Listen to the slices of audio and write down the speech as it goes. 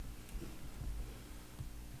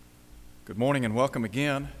Good morning and welcome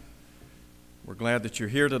again. We're glad that you're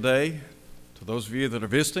here today. To those of you that are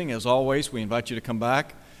visiting, as always, we invite you to come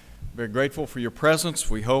back. Very grateful for your presence.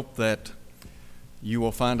 We hope that you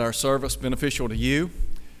will find our service beneficial to you.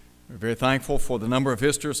 We're very thankful for the number of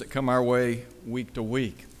visitors that come our way week to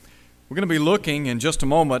week. We're going to be looking in just a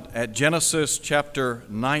moment at Genesis chapter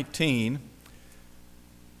 19,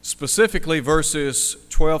 specifically verses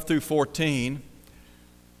 12 through 14,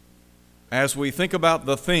 as we think about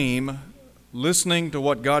the theme, listening to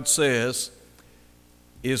what God says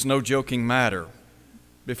is no joking matter.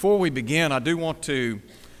 Before we begin, I do want to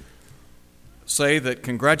say that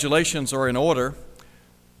congratulations are in order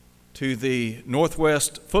to the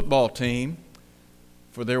Northwest football team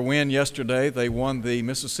for their win yesterday. They won the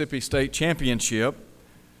Mississippi State Championship.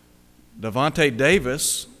 Devontae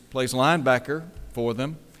Davis plays linebacker for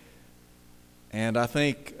them, and I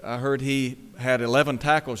heard he had 11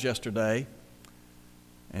 tackles yesterday.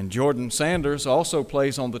 And Jordan Sanders also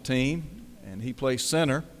plays on the team, and he plays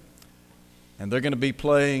center. And they're going to be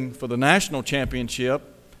playing for the national championship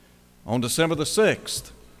on December the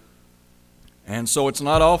 6th. And so it's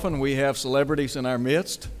not often we have celebrities in our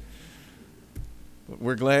midst, but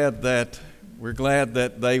we're glad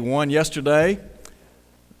that they won yesterday.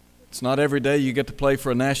 It's not every day you get to play for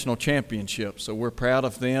a national championship, so we're proud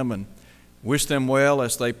of them and wish them well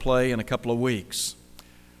as they play in a couple of weeks.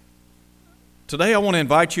 Today I want to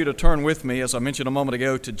invite you to turn with me, as I mentioned a moment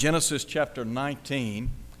ago, to Genesis chapter 19.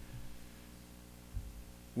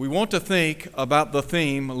 We want to think about the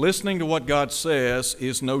theme, listening to what God says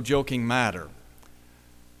is no joking matter.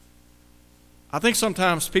 I think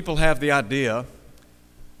sometimes people have the idea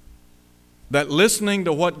that listening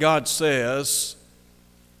to what God says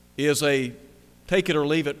is a take it or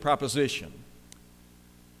leave it proposition,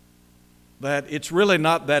 that it's really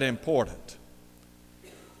not that important.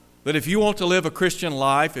 That if you want to live a Christian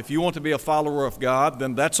life, if you want to be a follower of God,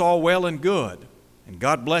 then that's all well and good, and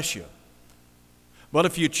God bless you. But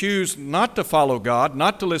if you choose not to follow God,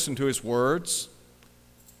 not to listen to His words,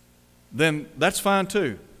 then that's fine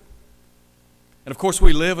too. And of course,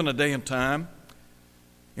 we live in a day and time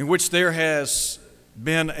in which there has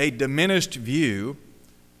been a diminished view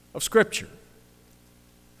of Scripture.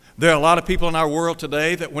 There are a lot of people in our world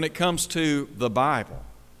today that when it comes to the Bible,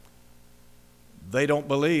 they don't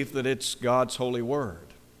believe that it's God's holy word.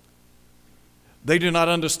 They do not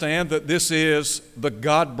understand that this is the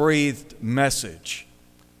God-breathed message.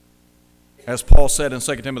 As Paul said in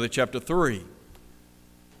 2 Timothy chapter 3,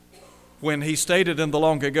 when he stated in the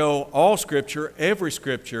long ago, all Scripture, every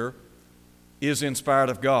Scripture, is inspired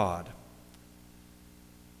of God.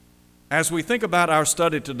 As we think about our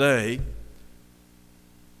study today,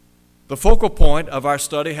 the focal point of our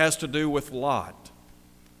study has to do with Lot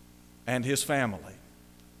and his family.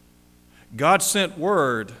 God sent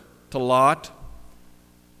word to Lot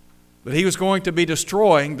that he was going to be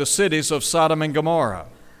destroying the cities of Sodom and Gomorrah.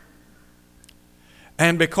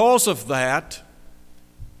 And because of that,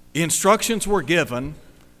 instructions were given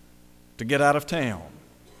to get out of town.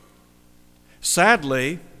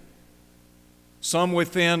 Sadly, some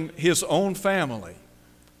within his own family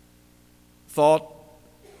thought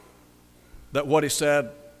that what he said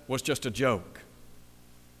was just a joke.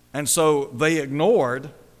 And so they ignored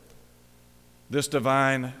this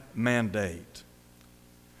divine mandate.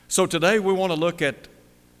 So today we want to look at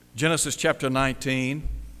Genesis chapter 19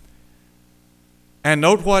 and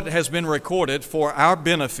note what has been recorded for our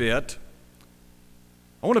benefit.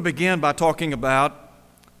 I want to begin by talking about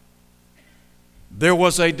there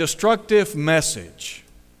was a destructive message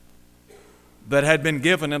that had been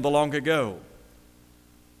given in the long ago.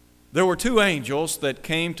 There were two angels that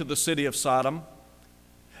came to the city of Sodom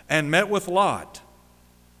and met with Lot.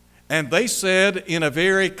 And they said in a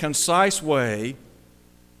very concise way,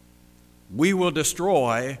 we will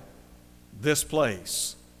destroy this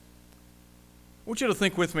place. I want you to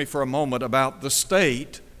think with me for a moment about the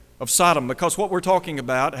state of Sodom, because what we're talking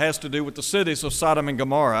about has to do with the cities of Sodom and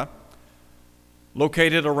Gomorrah,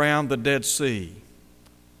 located around the Dead Sea.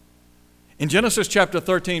 In Genesis chapter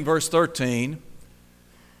 13, verse 13,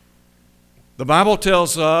 the Bible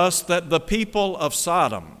tells us that the people of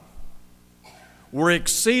Sodom were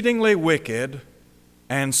exceedingly wicked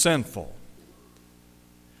and sinful.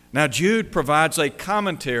 Now, Jude provides a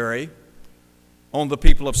commentary on the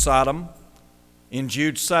people of Sodom in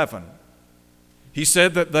Jude 7. He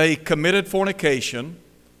said that they committed fornication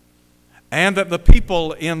and that the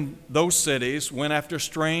people in those cities went after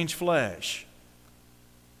strange flesh.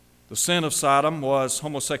 The sin of Sodom was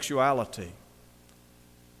homosexuality.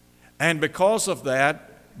 And because of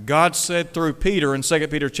that, God said through Peter in 2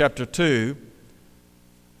 Peter chapter 2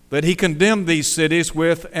 that he condemned these cities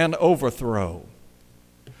with an overthrow,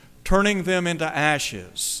 turning them into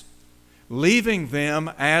ashes, leaving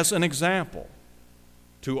them as an example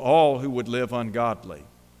to all who would live ungodly.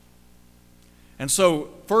 And so,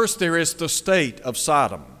 first there is the state of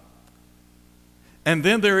Sodom. And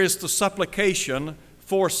then there is the supplication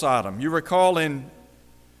for Sodom. You recall in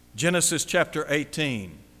Genesis chapter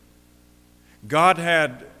 18, God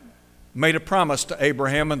had made a promise to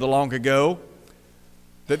Abraham in the long ago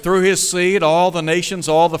that through his seed all the nations,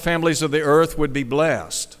 all the families of the earth would be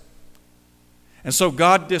blessed. And so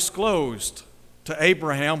God disclosed to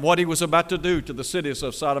Abraham what he was about to do to the cities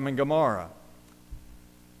of Sodom and Gomorrah.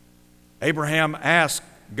 Abraham asked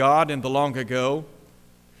God in the long ago,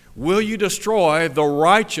 "Will you destroy the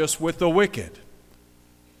righteous with the wicked?"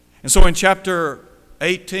 And so in chapter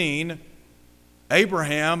 18,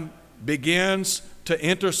 Abraham begins to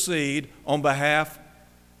intercede on behalf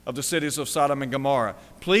of the cities of Sodom and Gomorrah,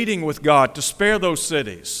 pleading with God to spare those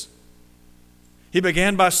cities. He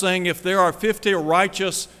began by saying, if there are 50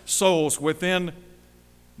 righteous souls within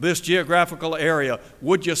this geographical area,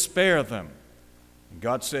 would you spare them? And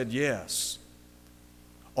God said yes.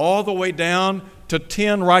 All the way down to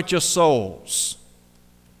 10 righteous souls.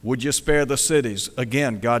 Would you spare the cities?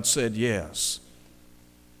 Again, God said yes.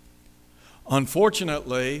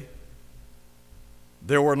 Unfortunately,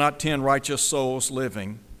 there were not 10 righteous souls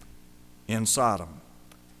living in Sodom,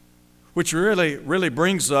 which really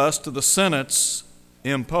brings us to the sentence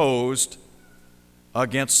imposed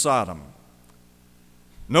against Sodom.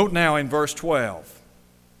 Note now in verse 12.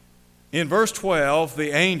 In verse 12,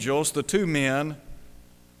 the angels, the two men,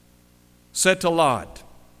 said to Lot,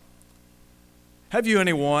 "Have you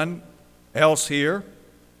anyone else here,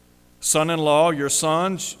 son-in-law, your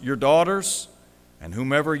sons, your daughters, and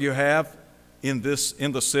whomever you have in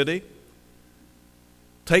the city?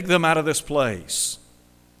 Take them out of this place."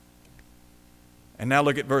 And now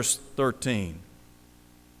look at verse 13.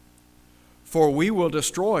 "For we will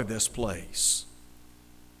destroy this place,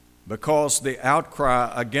 because the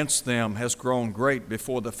outcry against them has grown great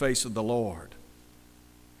before the face of the Lord.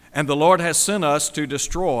 And the Lord has sent us to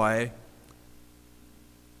destroy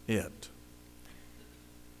it."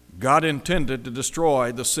 God intended to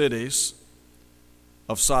destroy the cities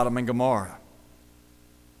of Sodom and Gomorrah.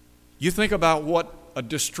 You think about what a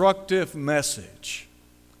destructive message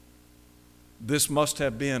this must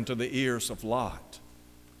have been to the ears of Lot.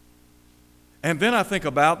 And then I think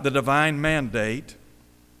about the divine mandate.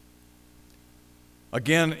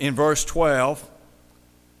 Again, in verse 12,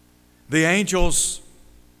 the angels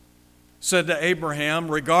said to Abraham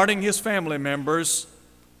regarding his family members,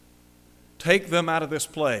 "Take them out of this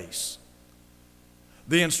place."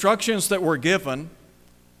 The instructions that were given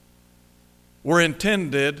were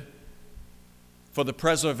intended for the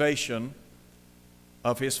preservation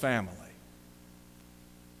of his family.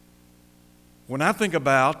 When I think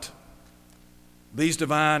about these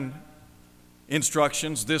divine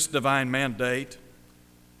instructions, this divine mandate,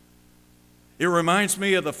 it reminds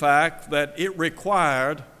me of the fact that it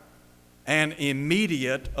required an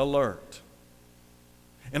immediate alert.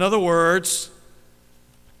 In other words,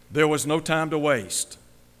 there was no time to waste.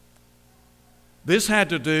 This had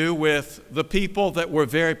to do with the people that were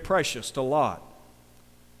very precious to Lot,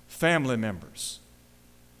 family members.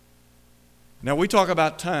 Now we talk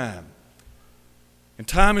about time, and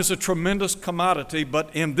time is a tremendous commodity,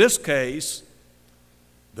 but in this case,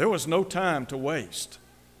 there was no time to waste.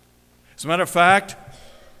 As a matter of fact,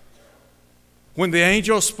 when the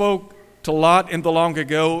angel spoke to Lot in the long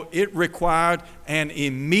ago, it required an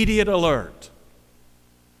immediate alert.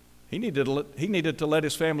 He needed to let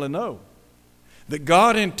his family know that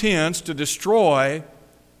God intends to destroy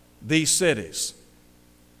these cities.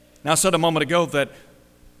 Now, I said a moment ago that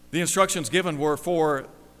the instructions given were for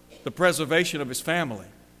the preservation of his family.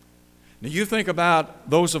 Now, you think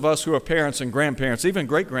about those of us who are parents and grandparents, even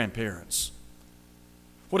great-grandparents.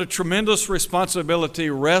 What a tremendous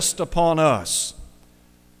responsibility rests upon us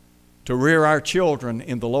to rear our children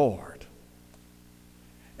in the Lord.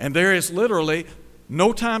 And there is literally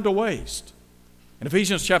no time to waste. In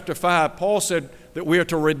Ephesians chapter 5, Paul said that we are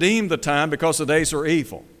to redeem the time because the days are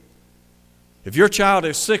evil. If your child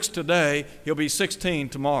is 6 today, he'll be 16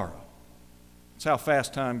 tomorrow. That's how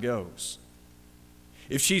fast time goes.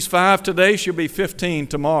 If she's 5 today, she'll be 15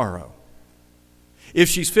 tomorrow. If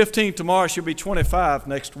she's 15 tomorrow, she'll be 25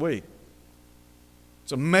 next week.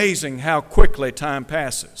 It's amazing how quickly time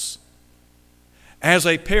passes. As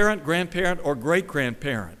a parent, grandparent, or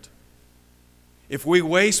great-grandparent, if we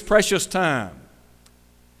waste precious time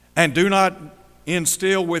and do not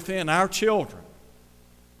instill within our children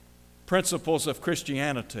principles of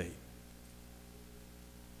Christianity,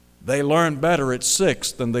 They learn better at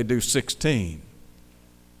 6 than they do 16.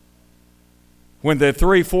 When they're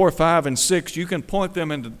 3, 4, 5, and 6, you can point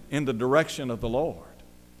them in the direction of the Lord.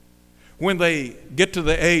 When they get to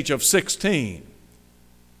the age of 16,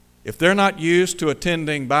 if they're not used to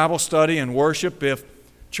attending Bible study and worship, if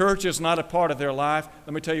church is not a part of their life,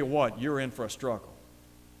 let me tell you what, you're in for a struggle.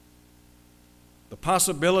 The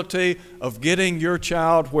possibility of getting your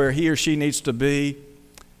child where he or she needs to be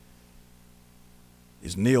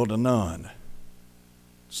is nil to none.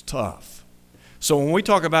 It's tough. So when we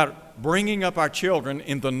talk about bringing up our children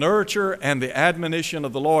in the nurture and the admonition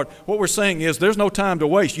of the Lord, what we're saying is there's no time to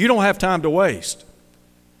waste. You don't have time to waste.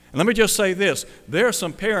 And let me just say this. There are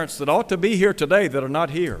some parents that ought to be here today that are not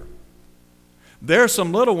here. There are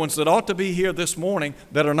some little ones that ought to be here this morning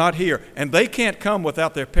that are not here, and they can't come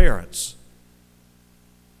without their parents.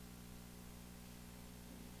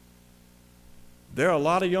 There are a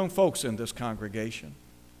lot of young folks in this congregation.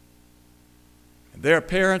 And there are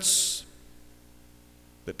parents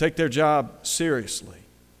that take their job seriously.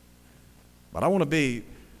 But I want to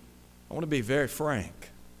be very frank.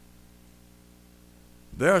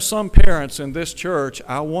 There are some parents in this church,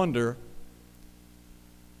 I wonder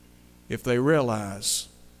if they realize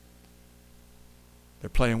they're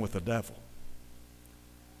playing with the devil.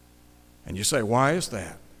 And you say, why is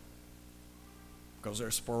that? Because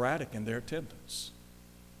they're sporadic in their attendance.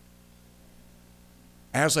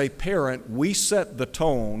 As a parent, we set the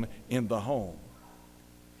tone in the home.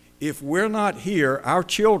 If we're not here, our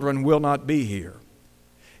children will not be here.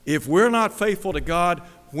 If we're not faithful to God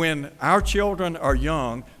when our children are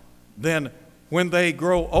young, then when they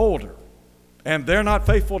grow older and they're not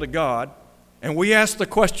faithful to God, and we ask the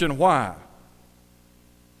question, why?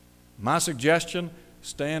 My suggestion,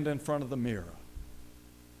 stand in front of the mirror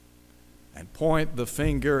and point the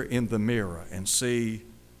finger in the mirror and see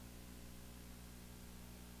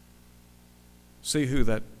who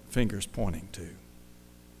that finger's pointing to.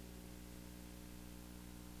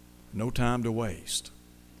 No time to waste.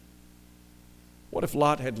 What if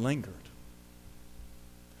Lot had lingered?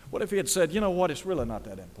 What if he had said, you know what, it's really not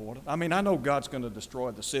that important. I mean, I know God's going to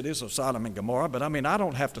destroy the cities of Sodom and Gomorrah, but I mean, I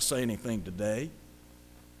don't have to say anything today.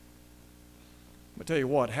 Let me tell you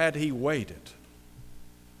what, had he waited,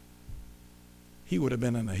 he would have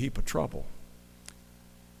been in a heap of trouble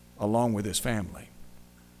along with his family.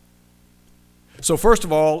 So first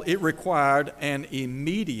of all, it required an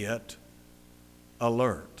immediate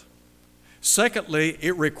alert. Secondly,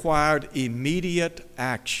 it required immediate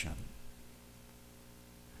action.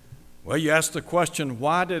 Well, you ask the question,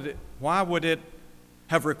 why would it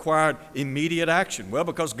have required immediate action? Well,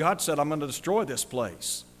 because God said, I'm going to destroy this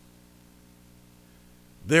place.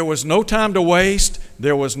 There was no time to waste.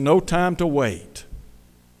 There was no time to wait.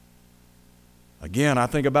 Again, I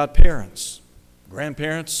think about parents,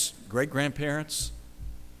 grandparents, great-grandparents.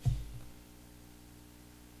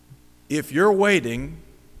 If you're waiting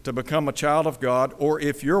to become a child of God, or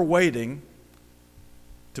if you're waiting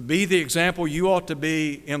to be the example you ought to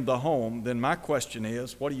be in the home, then my question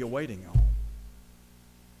is, what are you waiting on?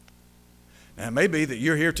 Now, it may be that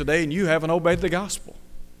you're here today and you haven't obeyed the gospel.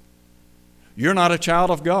 You're not a child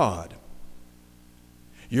of God.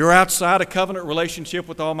 You're outside a covenant relationship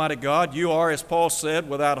with Almighty God. You are, as Paul said,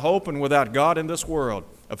 without hope and without God in this world.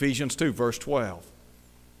 Ephesians 2, verse 12.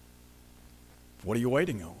 What are you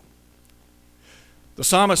waiting on? The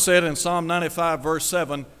psalmist said in Psalm 95, verse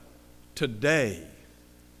 7, today,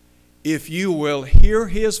 if you will hear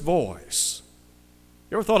his voice.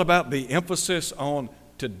 You ever thought about the emphasis on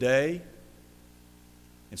today?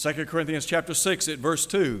 In 2 Corinthians chapter 6 at verse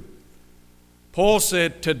 2, Paul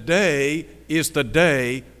said, today is the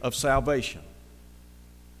day of salvation.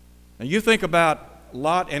 Now you think about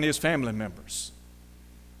Lot and his family members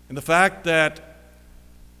and the fact that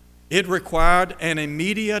it required an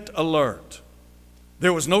immediate alert.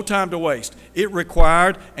 There was no time to waste. It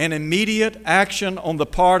required an immediate action on the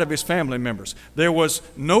part of his family members. There was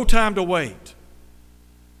no time to wait.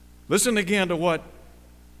 Listen again to what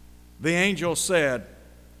the angel said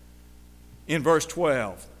in verse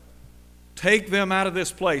 12. Take them out of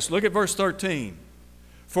this place. Look at verse 13.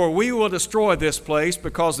 For we will destroy this place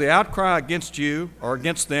because the outcry against you or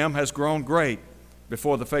against them has grown great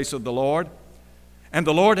before the face of the Lord. And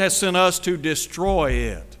the Lord has sent us to destroy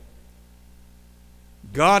it.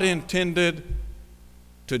 God intended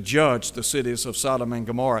to judge the cities of Sodom and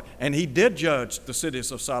Gomorrah, and he did judge the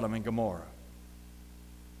cities of Sodom and Gomorrah.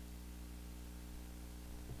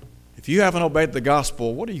 If you haven't obeyed the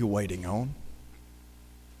gospel, what are you waiting on?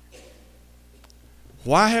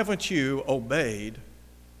 Why haven't you obeyed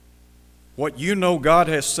what you know God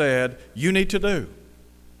has said you need to do?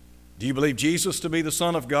 Do you believe Jesus to be the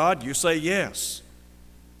Son of God? You say yes.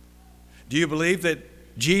 Do you believe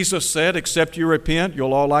that Jesus said, except you repent,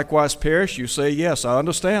 you'll all likewise perish? You say yes, I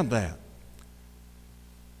understand that.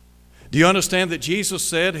 Do you understand that Jesus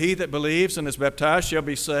said, he that believes and is baptized shall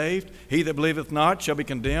be saved, he that believeth not shall be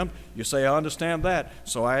condemned? You say, I understand that.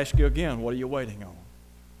 So I ask you again, what are you waiting on?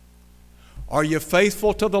 Are you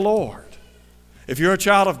faithful to the Lord? If you're a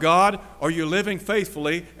child of God, are you living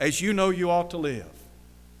faithfully as you know you ought to live?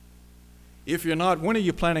 If you're not, when are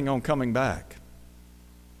you planning on coming back?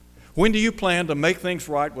 When do you plan to make things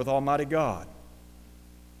right with Almighty God?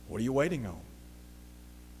 What are you waiting on?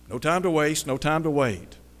 No time to waste, no time to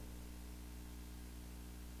wait.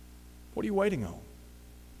 What are you waiting on?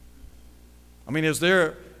 I mean, is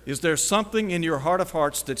there something in your heart of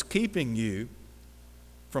hearts that's keeping you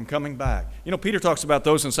from coming back? You know, Peter talks about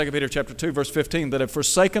those in 2 Peter chapter 2, verse 15, that have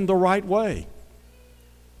forsaken the right way.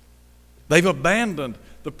 They've abandoned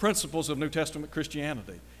the principles of New Testament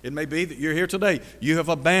Christianity. It may be that you're here today. You have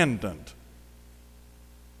abandoned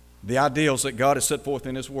the ideals that God has set forth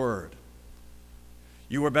in His Word.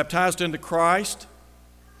 You were baptized into Christ.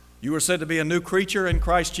 You were said to be a new creature in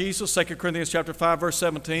Christ Jesus, 2 Corinthians chapter 5, verse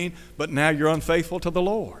 17, but now you're unfaithful to the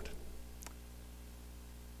Lord.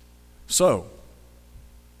 So,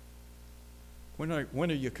 when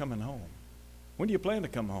are you coming home? When do you plan to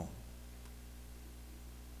come home?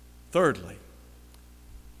 Thirdly,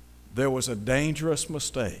 there was a dangerous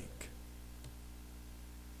mistake.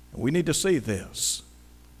 We need to see this.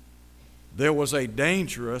 There was a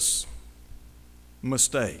dangerous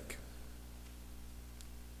mistake.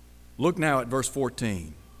 Look now at verse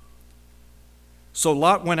 14. So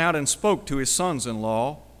Lot went out and spoke to his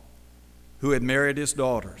sons-in-law who had married his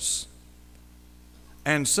daughters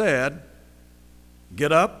and said,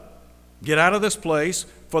 get up, get out of this place,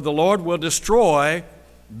 for the Lord will destroy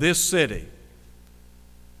this city.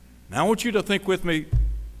 Now I want you to think with me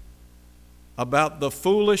about the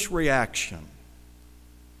foolish reaction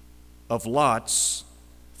of Lot's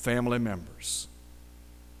family members.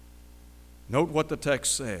 Note what the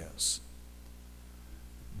text says.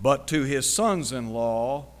 But to his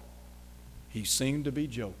sons-in-law, he seemed to be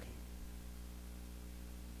joking.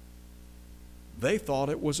 They thought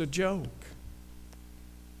it was a joke.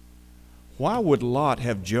 Why would Lot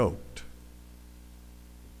have joked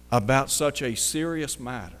about such a serious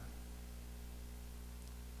matter?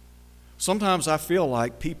 Sometimes I feel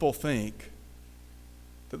like people think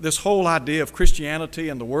that this whole idea of Christianity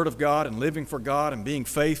and the Word of God and living for God and being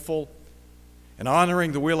faithful and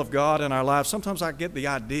honoring the will of God in our lives, sometimes I get the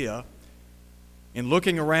idea in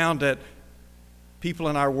looking around at people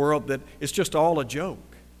in our world that it's just all a joke.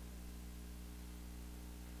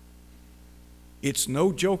 It's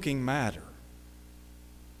no joking matter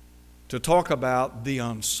to talk about the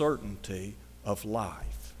uncertainty of life.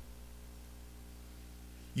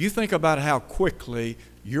 You think about how quickly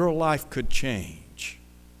your life could change.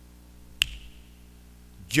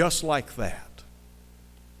 Just like that.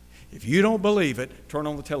 If you don't believe it, turn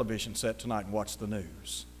on the television set tonight and watch the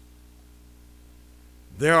news.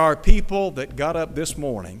 There are people that got up this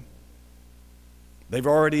morning. They've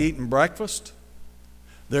already eaten breakfast.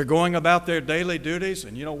 They're going about their daily duties,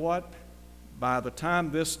 and you know what? By the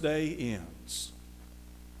time this day ends,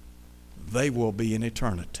 they will be in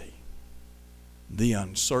eternity. The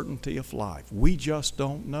uncertainty of life. We just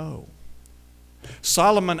don't know.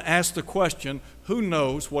 Solomon asked the question, who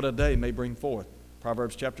knows what a day may bring forth?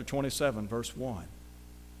 Proverbs chapter 27, verse 1.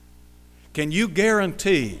 Can you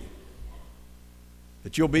guarantee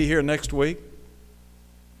that you'll be here next week,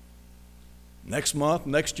 next month,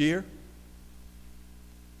 next year?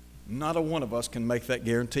 Not a one of us can make that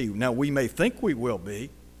guarantee. Now, we may think we will be.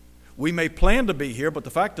 We may plan to be here, but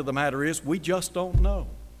the fact of the matter is we just don't know.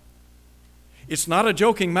 It's not a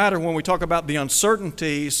joking matter when we talk about the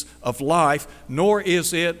uncertainties of life, nor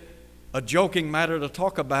is it a joking matter to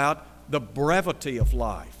talk about the brevity of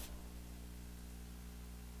life.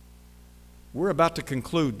 We're about to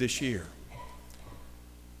conclude this year.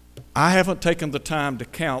 I haven't taken the time to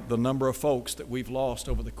count the number of folks that we've lost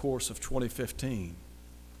over the course of 2015.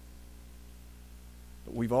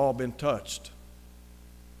 But we've all been touched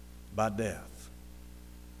by death.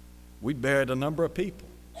 We buried a number of people.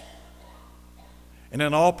 And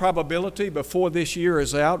in all probability, before this year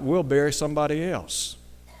is out, we'll bury somebody else.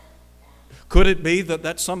 Could it be that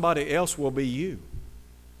that somebody else will be you?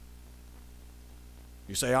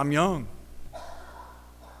 You say, I'm young.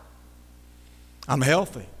 I'm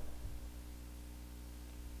healthy.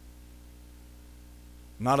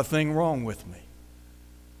 Not a thing wrong with me.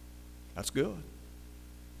 That's good.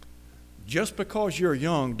 Just because you're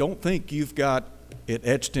young, don't think you've got it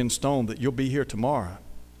etched in stone that you'll be here tomorrow.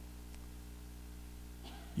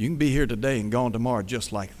 You can be here today and gone tomorrow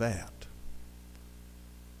just like that.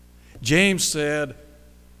 James said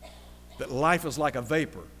that life is like a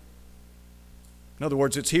vapor. In other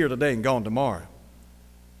words, it's here today and gone tomorrow.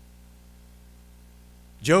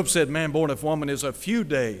 Job said, man born of woman is a few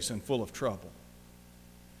days and full of trouble.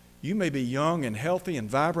 You may be young and healthy and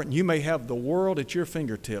vibrant, and you may have the world at your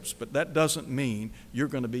fingertips, but that doesn't mean you're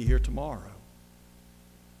going to be here tomorrow.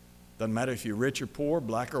 Doesn't matter if you're rich or poor,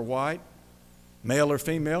 black or white, male or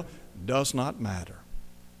female, does not matter.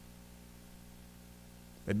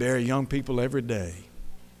 They bury young people every day.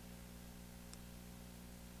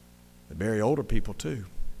 They bury older people too.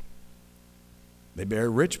 They bury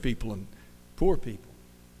rich people and poor people.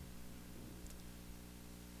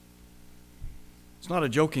 It's not a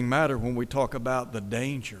joking matter when we talk about the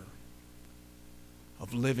danger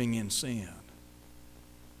of living in sin.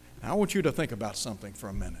 Now, I want you to think about something for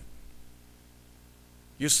a minute.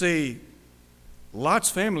 You see,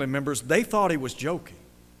 Lot's family members, they thought he was joking.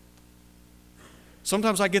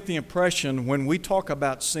 Sometimes I get the impression when we talk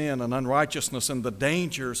about sin and unrighteousness and the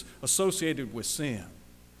dangers associated with sin,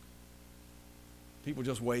 people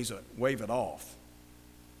just wave it off.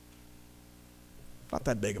 Not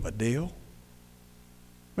that big of a deal.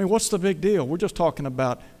 I mean, what's the big deal? We're just talking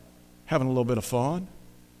about having a little bit of fun.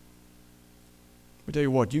 Let me tell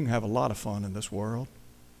you what, you can have a lot of fun in this world.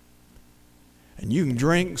 And you can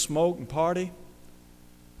drink and smoke and party.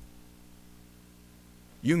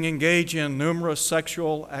 You can engage in numerous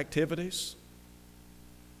sexual activities.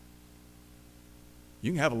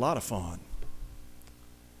 You can have a lot of fun.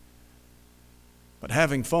 But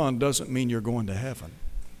having fun doesn't mean you're going to heaven.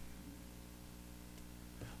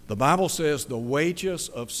 The Bible says the wages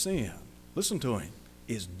of sin, listen to him,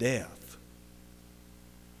 is death.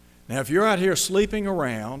 Now, if you're out here sleeping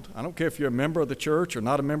around, I don't care if you're a member of the church or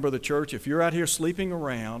not a member of the church, if you're out here sleeping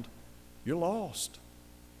around, you're lost.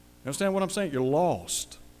 You understand what I'm saying? You're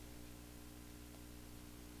lost.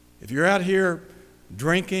 If you're out here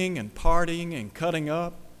drinking and partying and cutting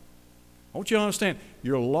up, I want you to understand,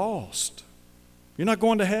 you're lost. You're not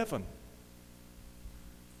going to heaven.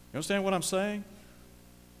 You understand what I'm saying?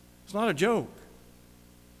 It's not a joke.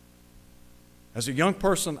 As a young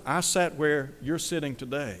person, I sat where you're sitting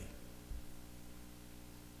today.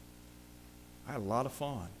 I had a lot of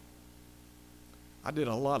fun. I did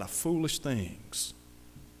a lot of foolish things.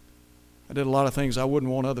 I did a lot of things I wouldn't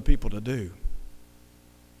want other people to do.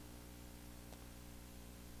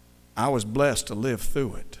 I was blessed to live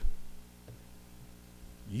through it.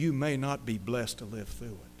 You may not be blessed to live through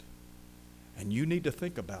it. And you need to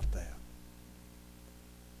think about that.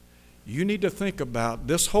 You need to think about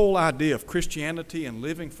this whole idea of Christianity and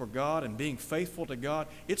living for God and being faithful to God.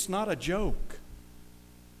 It's not a joke.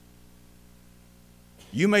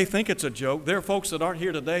 You may think it's a joke. There are folks that aren't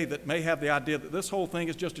here today that may have the idea that this whole thing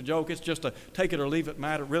is just a joke. It's just a take it or leave it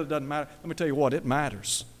matter. It really doesn't matter. Let me tell you what, it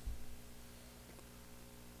matters.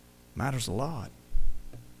 It matters a lot.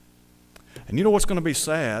 And you know what's going to be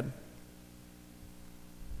sad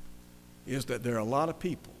is that there are a lot of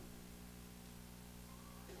people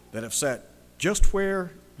that have sat just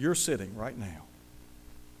where you're sitting right now.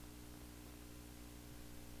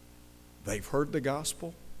 They've heard the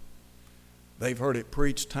gospel. They've heard it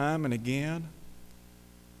preached time and again.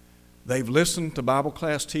 They've listened to Bible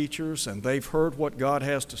class teachers and they've heard what God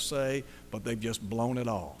has to say, but they've just blown it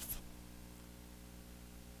off.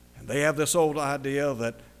 And they have this old idea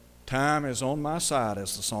that time is on my side,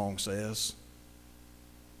 as the song says.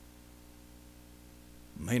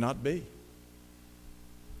 May not be.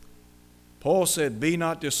 Paul said, be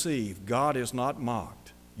not deceived. God is not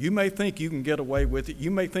mocked. You may think you can get away with it. You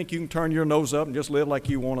may think you can turn your nose up and just live like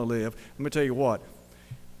you want to live. Let me tell you what.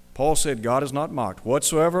 Paul said, God is not mocked.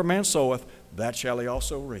 Whatsoever a man soweth, that shall he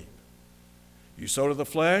also reap. You sow to the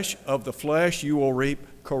flesh, of the flesh you will reap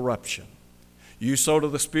corruption. You sow to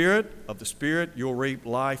the Spirit, of the Spirit you'll reap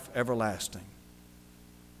life everlasting.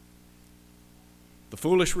 The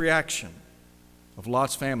foolish reaction of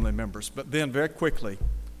Lot's family members, but then very quickly,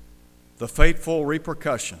 the fateful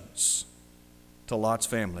repercussions to Lot's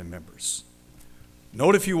family members.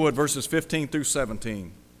 Note, if you would, verses 15 through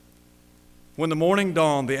 17. When the morning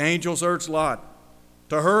dawned, the angels urged Lot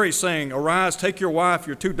to hurry, saying, arise, take your wife,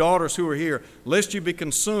 your 2 daughters who are here, lest you be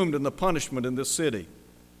consumed in the punishment in this city.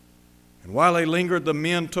 And while they lingered, the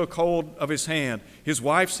men took hold of his hand, his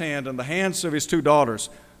wife's hand, and the hands of his 2 daughters,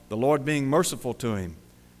 the Lord being merciful to him.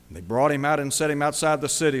 And they brought him out and set him outside the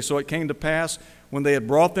city. So it came to pass, when they had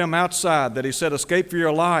brought them outside, that he said, escape for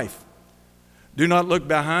your life. Do not look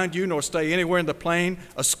behind you, nor stay anywhere in the plain.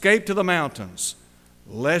 Escape to the mountains,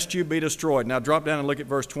 lest you be destroyed. Now drop down and look at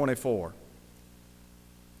verse 24.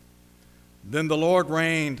 Then the Lord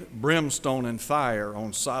rained brimstone and fire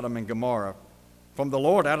on Sodom and Gomorrah from the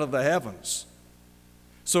Lord out of the heavens.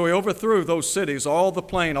 So he overthrew those cities, all the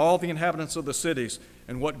plain, all the inhabitants of the cities,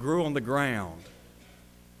 and what grew on the ground.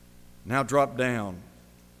 Now drop down.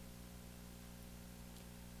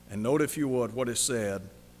 And note, if you would, what is said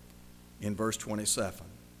in verse 27.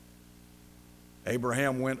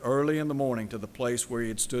 Abraham went early in the morning to the place where he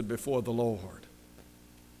had stood before the Lord.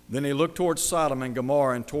 Then he looked toward Sodom and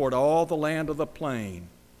Gomorrah and toward all the land of the plain.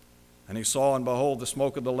 And he saw and behold the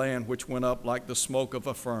smoke of the land, which went up like the smoke of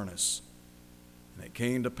a furnace. And it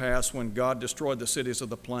came to pass, when God destroyed the cities of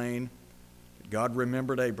the plain, that God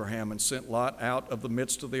remembered Abraham and sent Lot out of the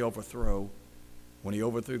midst of the overthrow, when he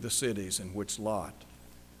overthrew the cities in which Lot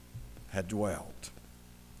had dwelt.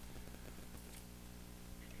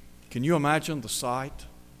 Can you imagine the sight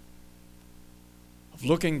of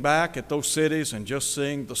looking back at those cities and just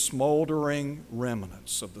seeing the smoldering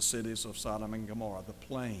remnants of the cities of Sodom and Gomorrah, the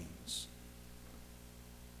plains?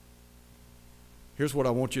 Here's what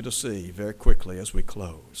I want you to see very quickly as we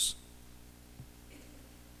close.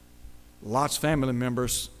 Lot's family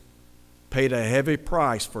members paid a heavy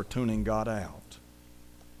price for tuning God out.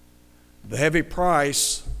 The heavy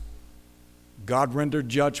price, God rendered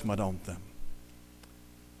judgment on them.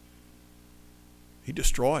 He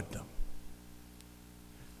destroyed them.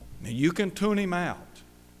 Now you can tune him out,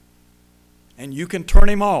 and you can turn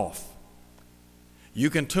him off.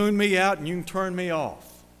 You can tune me out and you can turn me off.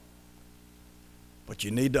 But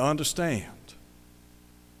you need to understand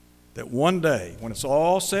that one day, when it's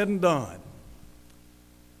all said and done,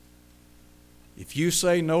 if you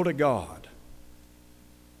say no to God,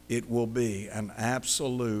 it will be an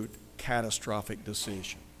absolute catastrophic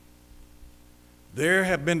decision. There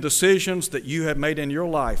have been decisions that you have made in your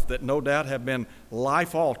life that no doubt have been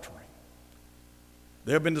life-altering.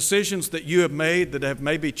 There have been decisions that you have made that have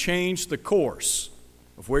maybe changed the course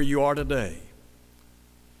of where you are today.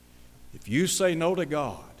 If you say no to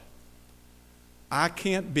God, I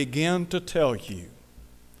can't begin to tell you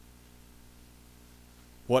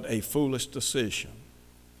what a foolish decision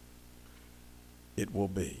it will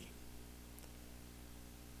be.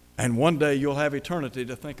 And one day you'll have eternity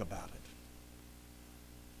to think about it.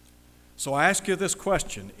 So I ask you this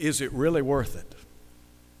question: is it really worth it?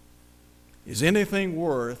 Is anything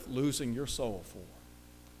worth losing your soul for?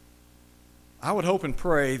 I would hope and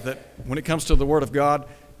pray that when it comes to the Word of God,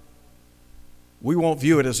 we won't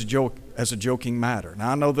view it as a joking matter.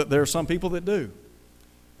 Now, I know that there are some people that do,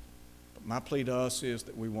 but my plea to us is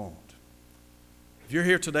that we won't. If you're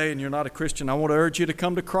here today and you're not a Christian, I want to urge you to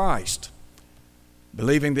come to Christ,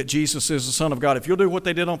 believing that Jesus is the Son of God. If you'll do what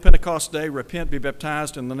they did on Pentecost Day, repent, be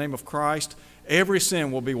baptized in the name of Christ, every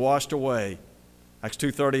sin will be washed away. Acts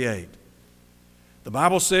 2:38. The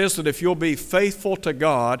Bible says that if you'll be faithful to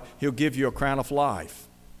God, He'll give you a crown of life.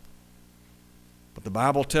 But the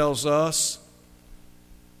Bible tells us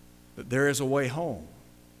that there is a way home.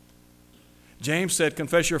 James said,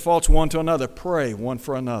 confess your faults one to another, pray one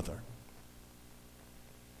for another.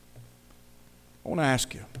 I want to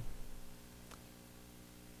ask you,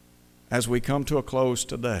 as we come to a close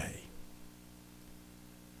today,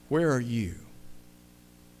 where are you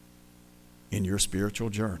in your spiritual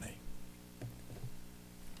journey?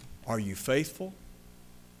 Are you faithful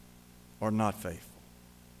or not faithful?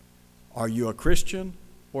 Are you a Christian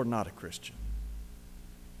or not a Christian?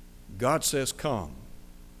 God says, come.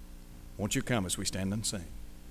 Won't you come as we stand and sing?